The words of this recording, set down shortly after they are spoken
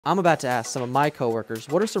I'm about to ask some of my coworkers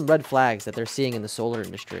what are some red flags that they're seeing in the solar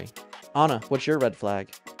industry. Anna, what's your red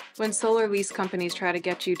flag? When solar lease companies try to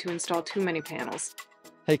get you to install too many panels.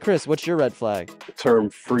 Hey Chris, what's your red flag? The term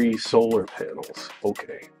free solar panels.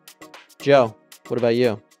 Okay. Joe, what about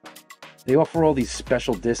you? They offer all these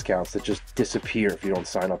special discounts that just disappear if you don't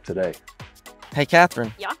sign up today. Hey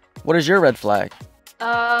Catherine. Yeah? What is your red flag?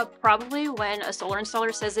 Probably when a solar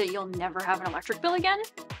installer says that you'll never have an electric bill again.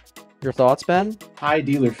 Your thoughts, Ben? High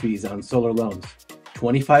dealer fees on solar loans.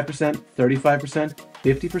 25%, 35%,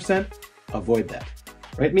 50%. Avoid that.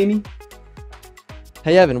 Right, Mimi?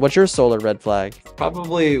 Hey Evan, what's your solar red flag?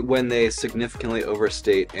 Probably when they significantly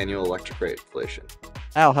overstate annual electric rate inflation.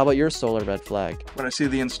 Al, how about your solar red flag? When I see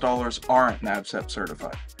the installers aren't NABCEP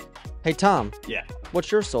certified. Hey Tom. Yeah.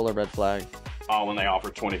 What's your solar red flag? When they offer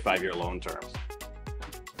 25-year loan terms.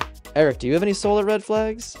 Eric, do you have any solar red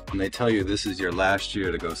flags? When they tell you this is your last year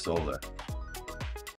to go solar.